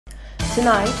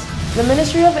Tonight, the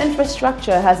Ministry of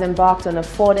Infrastructure has embarked on a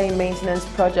 4-day maintenance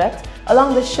project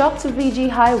along the Shop to VG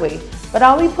Highway. But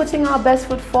are we putting our best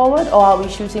foot forward, or are we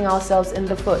shooting ourselves in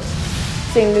the foot?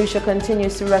 St. Lucia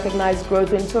continues to recognize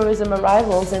growth in tourism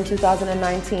arrivals in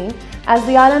 2019 as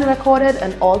the island recorded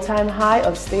an all-time high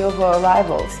of stayover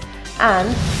arrivals. And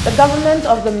the government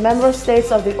of the member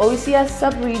states of the OECS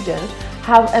sub-region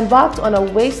have embarked on a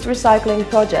waste recycling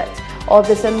project. All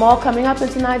this and more coming up in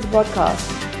tonight's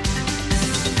broadcast.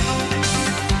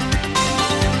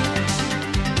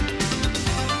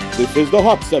 This is the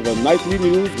Hot 7 Nightly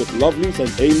News with Lovelace and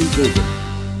Amy Joseph.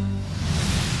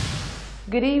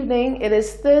 Good evening. It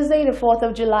is Thursday, the 4th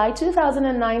of July,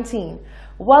 2019.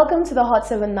 Welcome to the Hot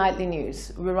 7 Nightly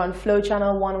News. We're on Flow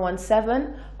Channel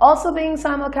 117, also being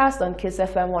simulcast on Kiss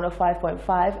FM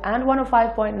 105.5 and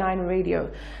 105.9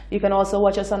 radio. You can also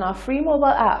watch us on our free mobile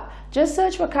app. Just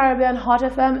search for Caribbean Hot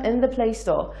FM in the Play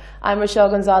Store. I'm Rochelle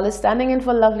Gonzalez, standing in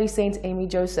for lovely Saint Amy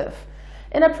Joseph.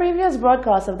 In a previous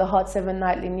broadcast of the Hot 7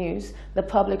 Nightly News, the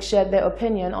public shared their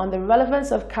opinion on the relevance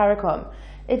of CARICOM.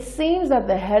 It seems that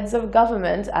the heads of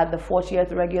government at the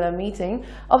 40th regular meeting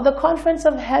of the Conference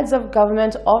of Heads of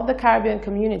Government of the Caribbean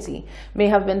Community may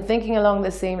have been thinking along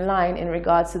the same line in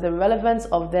regards to the relevance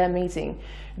of their meeting.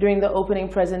 During the opening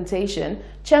presentation,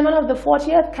 Chairman of the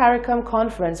 40th CARICOM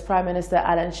Conference, Prime Minister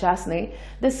Alan Chasney,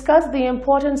 discussed the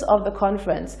importance of the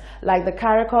conference, like the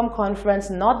CARICOM Conference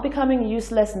not becoming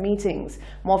useless meetings.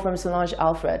 More from Solange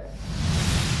Alfred.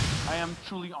 I am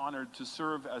truly honored to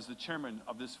serve as the chairman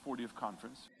of this 40th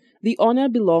conference. The honor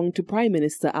belonged to Prime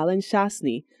Minister Alan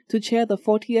Chasney to chair the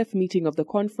 40th meeting of the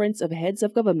Conference of Heads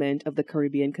of Government of the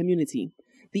Caribbean Community.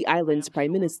 The island's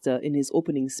Prime Minister, in his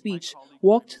opening speech,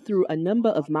 walked through a number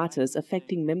of matters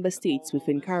affecting member states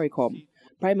within CARICOM.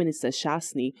 Prime Minister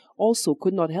Chasney also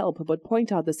could not help but point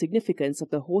out the significance of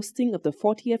the hosting of the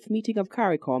 40th meeting of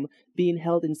CARICOM being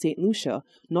held in St. Lucia,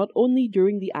 not only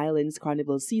during the island's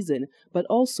carnival season, but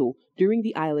also during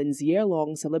the island's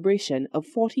year-long celebration of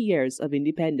 40 years of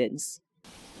independence.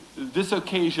 This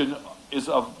occasion is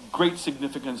of great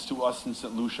significance to us in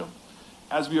St. Lucia,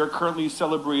 as we are currently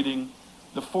celebrating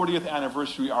the 40th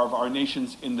anniversary of our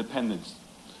nation's independence,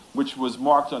 which was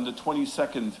marked on the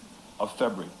 22nd of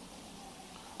February.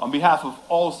 On behalf of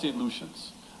all St.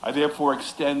 Lucians, I therefore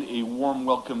extend a warm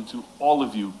welcome to all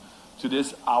of you to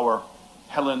this, our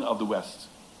Helen of the West.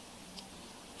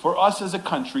 For us as a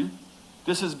country,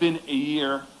 this has been a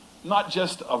year not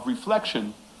just of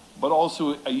reflection, but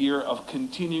also a year of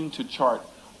continuing to chart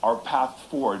our path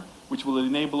forward, which will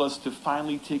enable us to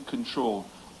finally take control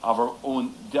of our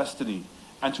own destiny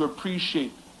and to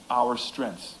appreciate our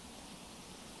strengths.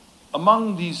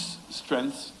 Among these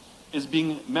strengths is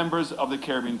being members of the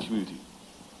Caribbean community.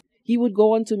 He would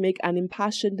go on to make an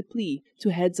impassioned plea to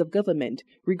heads of government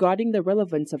regarding the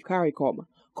relevance of CARICOM,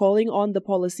 calling on the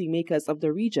policymakers of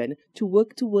the region to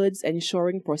work towards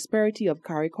ensuring prosperity of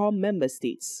CARICOM member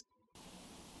states.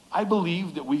 I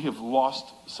believe that we have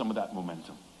lost some of that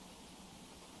momentum.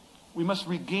 We must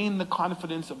regain the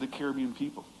confidence of the Caribbean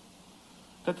people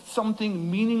that something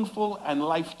meaningful and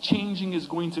life-changing is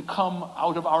going to come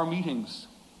out of our meetings.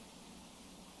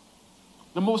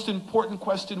 The most important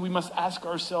question we must ask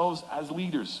ourselves as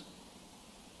leaders: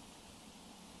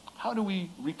 how do we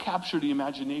recapture the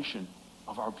imagination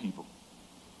of our people?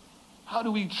 How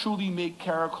do we truly make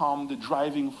CARICOM the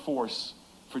driving force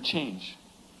for change?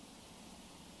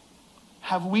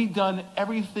 Have we done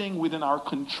everything within our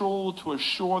control to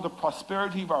assure the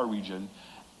prosperity of our region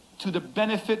to the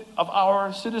benefit of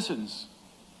our citizens?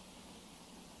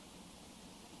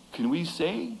 Can we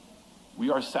say we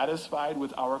are satisfied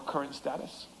with our current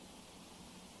status?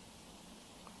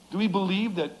 Do we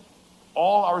believe that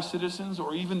all our citizens,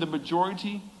 or even the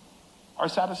majority, are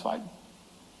satisfied?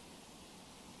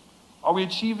 Are we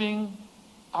achieving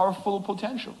our full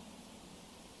potential?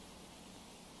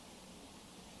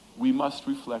 We must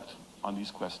reflect on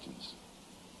these questions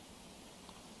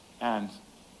and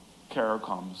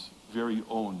CARICOM's very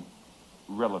own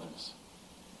relevance.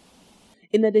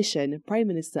 In addition, Prime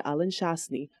Minister Alan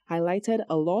Chasney highlighted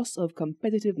a loss of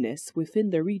competitiveness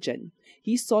within the region.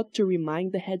 He sought to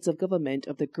remind the heads of government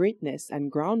of the greatness and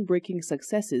groundbreaking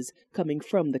successes coming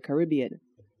from the Caribbean.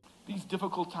 These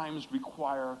difficult times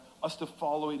require us to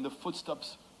follow in the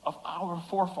footsteps of our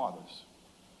forefathers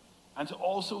and to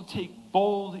also take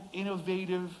bold,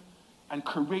 innovative, and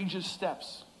courageous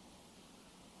steps.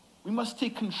 We must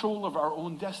take control of our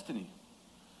own destiny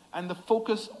and the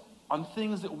focus on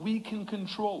things that we can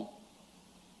control.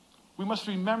 We must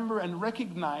remember and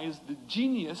recognize the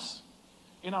genius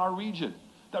in our region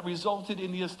that resulted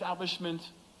in the establishment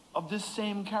of this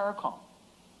same CARICOM,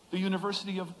 the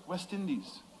University of West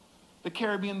Indies, the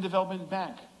Caribbean Development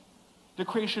Bank, the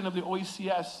creation of the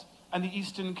OECS and the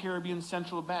Eastern Caribbean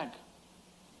Central Bank.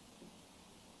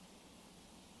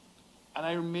 And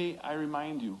I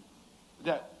remind you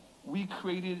that we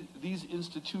created these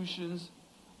institutions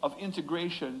of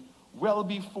integration well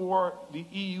before the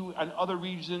EU and other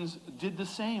regions did the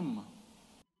same.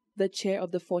 The chair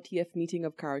of the 40th meeting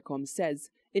of CARICOM says,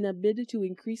 in a bid to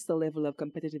increase the level of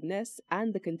competitiveness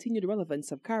and the continued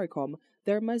relevance of CARICOM,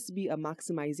 there must be a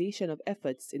maximization of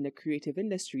efforts in the creative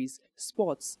industries,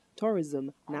 sports,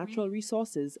 tourism, natural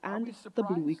resources, and the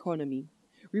blue economy.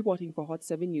 Reporting for Hot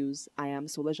 7 News, I am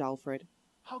Solange Alfred.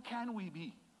 How can we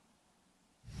be?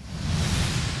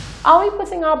 Are we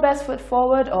putting our best foot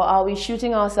forward, or are we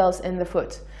shooting ourselves in the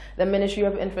foot? The Ministry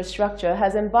of Infrastructure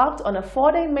has embarked on a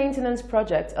 4-day maintenance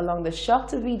project along the Shock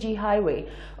to VG Highway.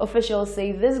 Officials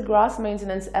say this grass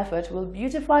maintenance effort will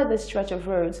beautify this stretch of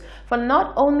roads for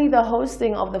not only the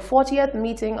hosting of the 40th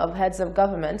meeting of heads of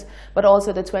government, but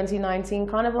also the 2019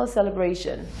 Carnival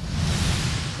celebration.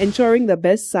 Ensuring the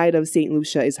best side of St.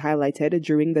 Lucia is highlighted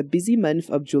during the busy month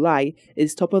of July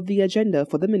is top of the agenda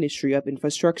for the Ministry of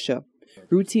Infrastructure.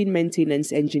 Routine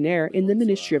maintenance engineer in the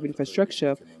Ministry of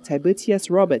Infrastructure, Tiberius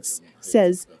Roberts,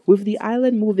 says with the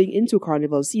island moving into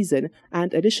carnival season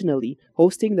and additionally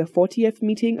hosting the 40th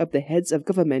meeting of the heads of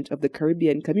government of the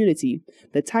Caribbean community,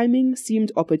 the timing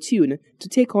seemed opportune to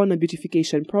take on a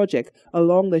beautification project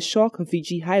along the Shock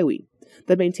VG Highway.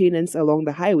 The maintenance along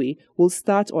the highway will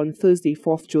start on Thursday,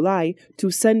 4th July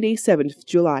to Sunday, 7th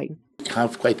July. We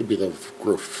have quite a bit of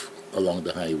growth along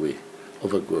the highway,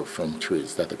 overgrowth from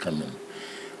trees that are coming.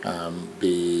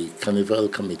 The Carnival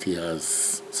Committee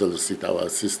has solicited our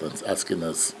assistance, asking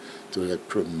us to help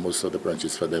prune most of the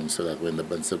branches for them so that when the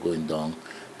bunches are going down,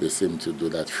 they seem to do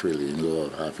that freely in lieu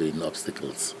of having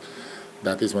obstacles.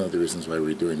 That is one of the reasons why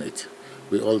we're doing it.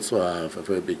 We also have a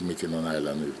very big meeting on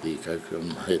island with the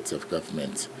CARICOM heads of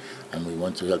government, and we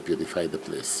want to help beautify the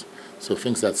place. So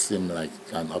things that seem like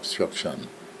an obstruction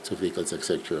to vehicles,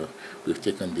 etc., we've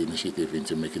taken the initiative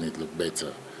into making it look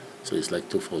better. So it's like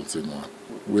two faults in one.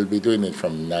 We'll be doing it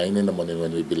from 9 in the morning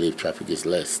when we believe traffic is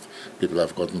less. People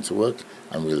have gotten to work,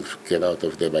 and we'll get out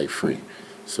of there by 3.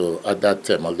 So at that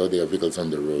time, although there are vehicles on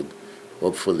the road,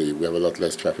 hopefully we have a lot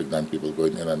less traffic than people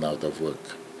going in and out of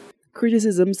work.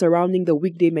 Criticism surrounding the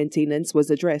weekday maintenance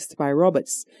was addressed by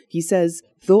Roberts. He says,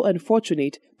 though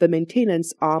unfortunate, the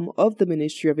maintenance arm of the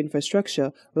Ministry of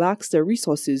Infrastructure lacks the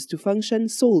resources to function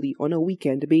solely on a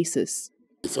weekend basis.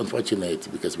 It's unfortunate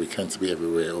because we can't be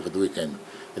everywhere over the weekend.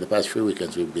 In the past 3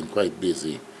 weekends, we've been quite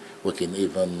busy, working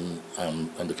even on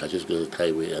the Catchers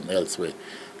Highway and elsewhere,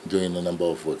 doing a number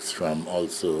of works from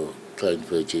also clearing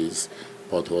verges,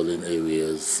 potholing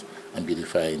areas, and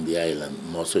beautifying the island,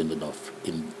 more so in the north.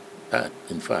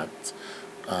 In fact,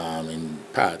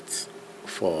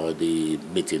 for the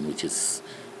meeting, which is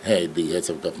here, the heads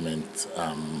of government,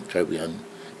 Caribbean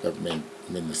government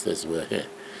ministers were here.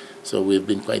 So we've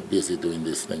been quite busy doing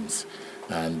these things,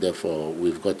 and therefore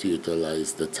we've got to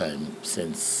utilize the time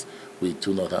since we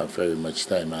do not have very much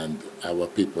time, and our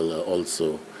people are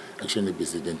also extremely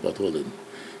busy in potholing.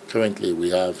 Currently, we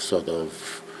have sort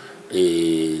of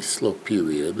a slow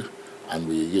period, and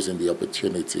we're using the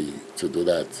opportunity to do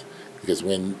that. Because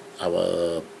when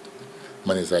our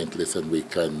monies are in place and we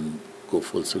can go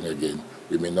full swing again,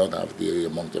 we may not have the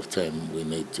amount of time we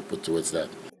need to put towards that.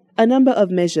 A number of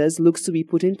measures looks to be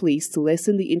put in place to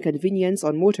lessen the inconvenience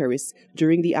on motorists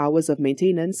during the hours of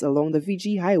maintenance along the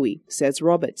VG Highway, says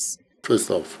Roberts. First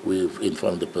off, we've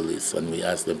informed the police and we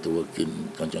asked them to work in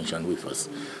conjunction with us,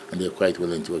 and they're quite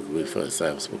willing to work with us.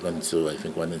 I've spoken to, I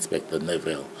think, one Inspector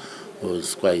Neville, who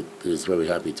was very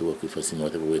happy to work with us in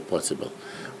whatever way possible.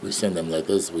 We send them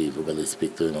letters, we verbally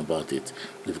speak to them about it.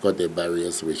 We've got the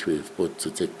barriers which we've put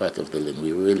to take part of the lane.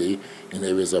 We really, in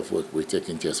areas of work, we're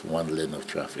taking just one lane of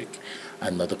traffic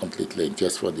and not a complete lane,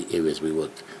 just for the areas we work.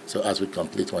 So as we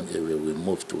complete one area, we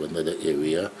move to another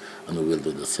area and we will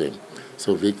do the same.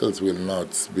 So vehicles will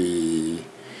not be,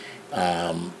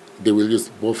 they will use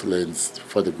both lanes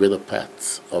for the greater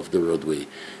parts of the roadway.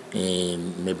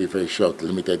 In maybe very short,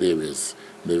 limited areas,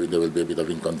 there will be a bit of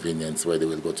inconvenience where they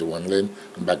will go to one lane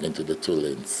and back into the 2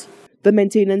 lanes. The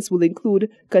maintenance will include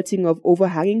cutting of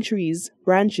overhanging trees,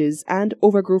 branches, and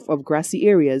overgrowth of grassy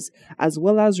areas, as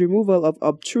well as removal of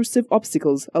obtrusive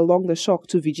obstacles along the Shock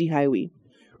to VG Highway.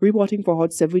 Reporting for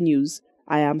Hot 7 News,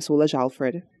 I am Solange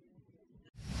Alfred.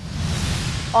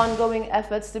 Ongoing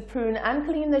efforts to prune and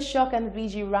clean the Shock and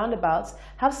VG roundabouts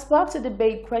have sparked a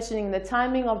debate questioning the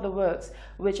timing of the works,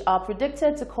 which are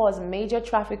predicted to cause major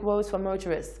traffic woes for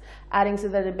motorists. Adding to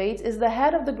the debate is the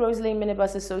head of the Grosse Lane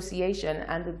Minibus Association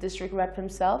and the district rep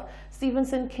himself,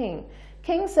 Stevenson King.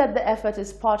 King said the effort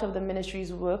is part of the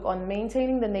ministry's work on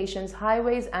maintaining the nation's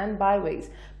highways and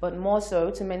byways, but more so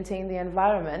to maintain the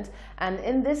environment and,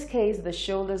 in this case, the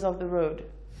shoulders of the road.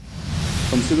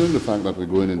 Considering the fact that we're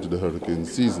going into the hurricane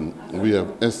season, we have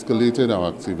escalated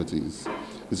our activities.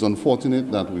 It's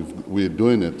unfortunate that we're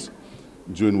doing it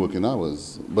during working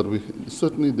hours, but we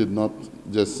certainly did not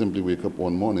just simply wake up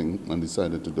one morning and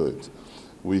decided to do it.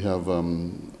 We have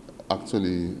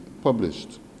actually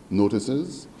published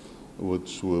notices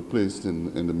which were placed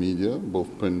in the media,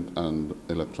 both print and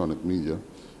electronic media,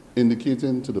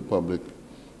 indicating to the public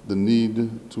the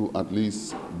need to at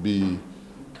least be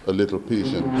a little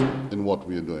patient in what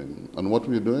we are doing. And what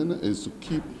we are doing is to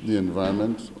keep the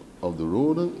environment of the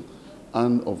road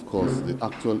and, of course, the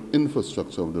actual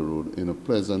infrastructure of the road in a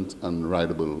pleasant and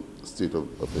rideable state of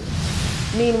affairs.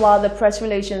 Meanwhile, the press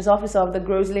relations officer of the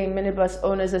Groves Lane Minibus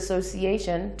Owners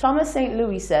Association, Thomas St.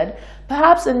 Louis, said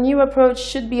perhaps a new approach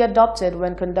should be adopted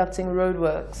when conducting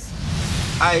roadworks.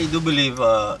 I do believe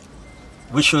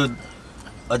we should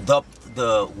adopt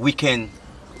the weekend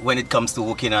when it comes to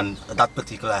working on that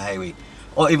particular highway,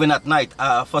 or even at night.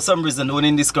 For some reason, when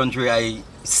in this country I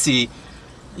see,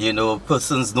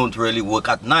 persons don't really work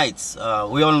at nights.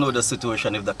 We all know the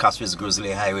situation of the Castries-Groves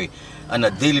Lane Highway on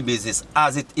a daily basis.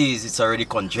 As it is, it's already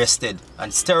congested and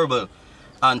it's terrible.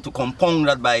 And to compound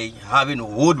that by having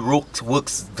road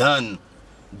works done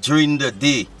during the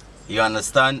day, you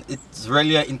understand, it's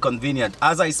really inconvenient.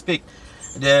 As I speak,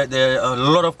 there are a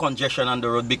lot of congestion on the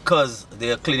road because they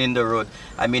are cleaning the road.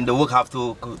 I mean, the work have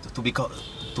to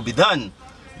be done.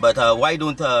 But why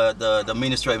don't the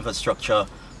Ministry of Infrastructure,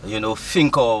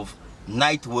 think of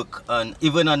night work, and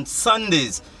even on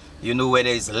Sundays, where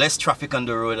there is less traffic on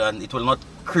the road, and it will not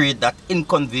create that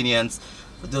inconvenience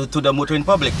to the motoring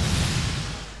public.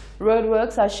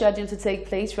 Roadworks are scheduled to take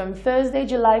place from Thursday,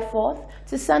 July 4th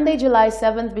to Sunday, July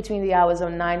 7th between the hours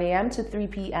of 9 a.m. to 3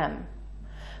 p.m.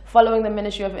 Following the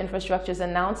Ministry of Infrastructure's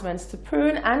announcements to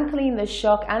prune and clean the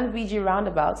Shock and VG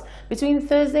roundabouts between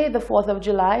Thursday, the 4th of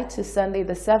July to Sunday,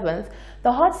 the 7th,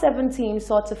 the Hot 7 team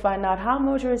sought to find out how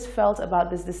motorists felt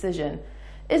about this decision.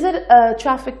 Is it a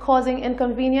traffic-causing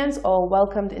inconvenience or a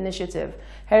welcomed initiative?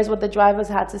 Here's what the drivers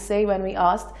had to say when we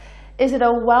asked, is it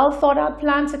a well-thought-out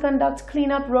plan to conduct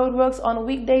cleanup roadworks on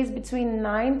weekdays between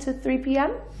 9 to 3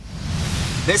 p.m.?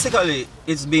 Basically,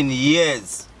 it's been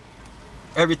years.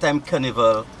 Every time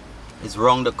Carnival is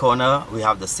round the corner, we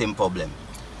have the same problem.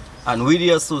 And we, the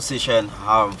association,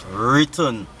 have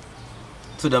written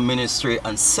to the ministry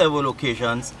on several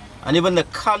occasions, and even the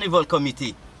Carnival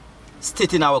Committee,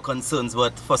 stating our concerns,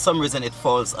 but for some reason it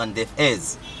falls on deaf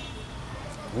ears.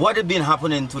 What has been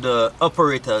happening to the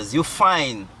operators, you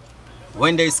find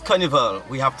when there is Carnival,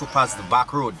 we have to pass the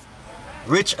back road,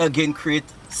 which again create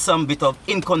some bit of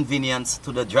inconvenience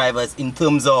to the drivers in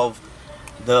terms of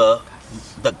the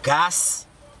gas,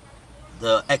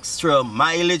 the extra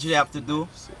mileage they have to do.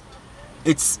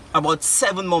 It's about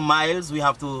 7 more miles we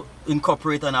have to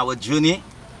incorporate on our journey.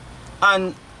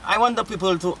 And I want the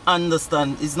people to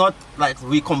understand, it's not like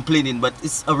we complaining, but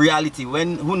it's a reality.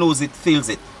 When who knows it, feels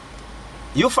it.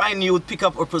 You find you would pick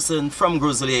up a person from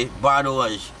Groves Lane,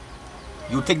 Bardouage,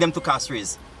 you take them to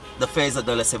Castries, the fare is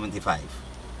 $1.75.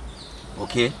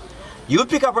 Okay? You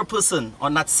pick up a person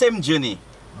on that same journey,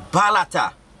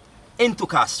 Balata, into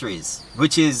Castries,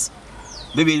 which is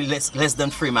maybe less than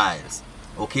 3 miles.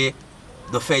 Okay?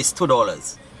 The fare is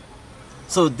 $2.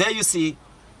 So there you see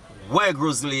where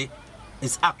Groves Lane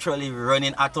is actually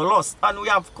running at a loss. And we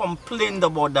have complained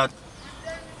about that.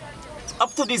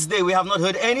 Up to this day, we have not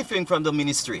heard anything from the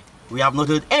ministry. We have not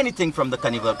heard anything from the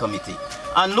Carnival Committee.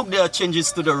 And look, there are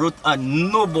changes to the route and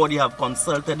nobody have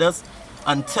consulted us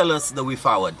and tell us the way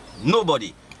forward.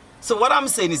 Nobody. So what I'm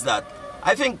saying is that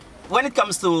I think when it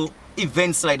comes to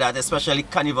events like that, especially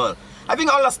Carnival, I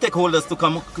think all the stakeholders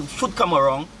should come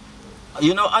around,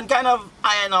 and kind of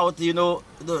iron out,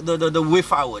 the way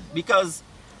forward. Because,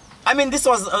 I mean, this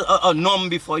was a norm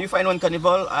before. You find on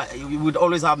Carnival, we would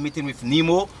always have meeting with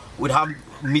NEMO, would have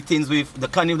meetings with the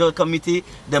Carnival Committee,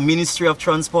 the Ministry of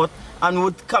Transport, and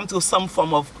would come to some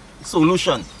form of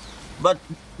solution. But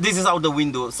this is out the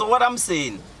window. So what I'm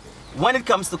saying, when it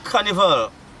comes to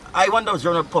Carnival, I want the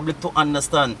general public to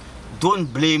understand, don't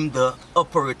blame the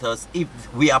operators if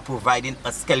we are providing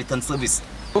a skeleton service.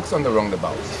 Books on the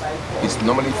roundabout is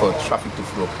normally for traffic to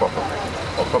flow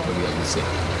properly, as we say.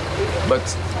 But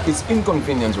it's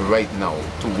inconvenient right now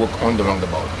to work on the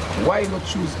roundabout. Why not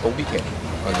choose a weekend,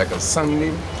 like a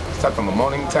Sunday, start from a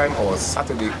morning time, or a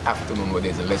Saturday afternoon where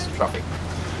there's less traffic?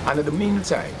 And in the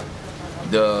meantime,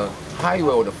 the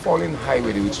highway or the falling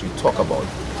highway which we talk about,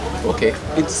 okay,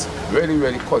 it's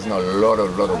really causing a lot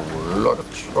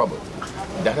of trouble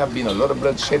That have been a lot of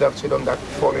bloodshed on that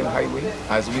fallen highway,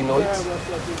 as we know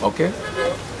it, okay?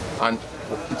 And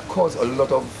it caused a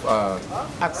lot of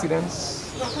accidents.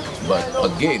 But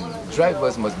again,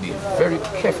 drivers must be very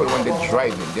careful when they're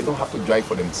driving. They don't have to drive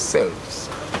for themselves.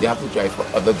 They have to drive for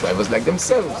other drivers like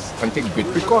themselves and take great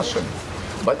precaution.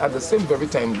 But at the same very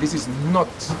time, this is not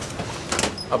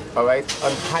a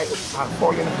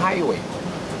fallen highway.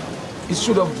 It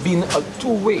should have been a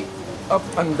two-way, up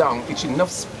and down. It's enough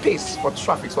space for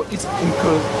traffic, so it's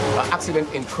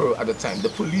accident incur at the time. The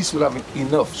police should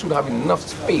have enough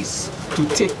space to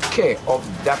take care of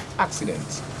that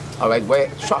accident. All right, where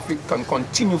traffic can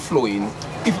continue flowing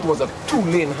if it was a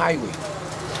two-lane highway.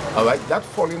 All right, that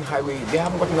fallen highway, they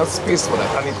haven't got enough space for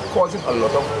that, and it's causing a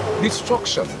lot of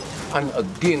destruction. And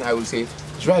again, I will say,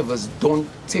 drivers don't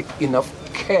take enough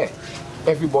care.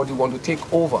 Everybody want to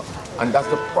take over, and that's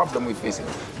the problem we're facing.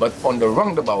 But on the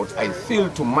roundabout, I feel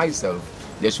to myself,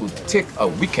 they should take a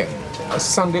weekend, a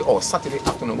Sunday or Saturday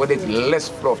afternoon, where there's less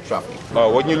flow of traffic.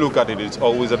 When you look at it, it's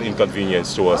always an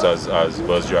inconvenience to us as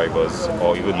bus drivers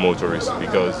or even motorists,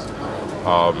 because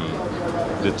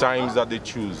the times that they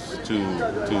choose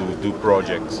to do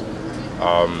projects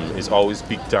is always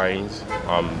peak times,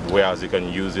 whereas they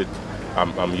can use it,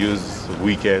 use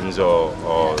weekends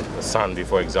or Sunday,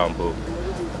 for example,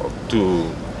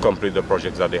 to complete the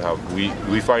projects that they have.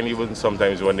 We find even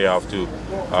sometimes when they have to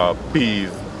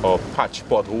pave or patch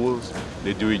potholes,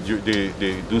 they do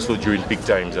so during peak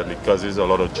times, and because there's a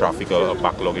lot of traffic, a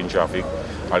backlog in traffic,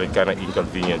 and it kind of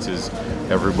inconveniences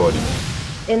everybody.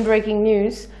 In breaking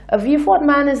news, a Vieux-Fort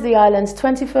man is the island's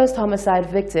 21st homicide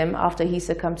victim after he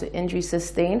succumbed to injuries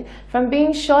sustained from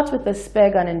being shot with a spear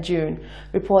gun in June.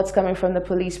 Reports coming from the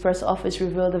police press office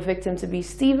revealed the victim to be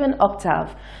Stephen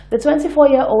Octave. The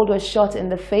 24-year-old was shot in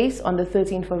the face on the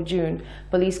 13th of June.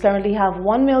 Police currently have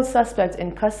one male suspect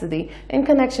in custody in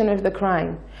connection with the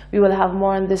crime. We will have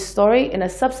more on this story in a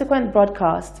subsequent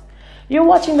broadcast. You're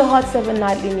watching the Hot 7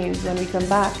 Nightly News. When we come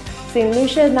back, St.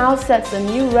 Lucia now sets a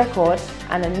new record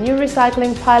and a new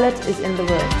recycling pilot is in the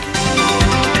works.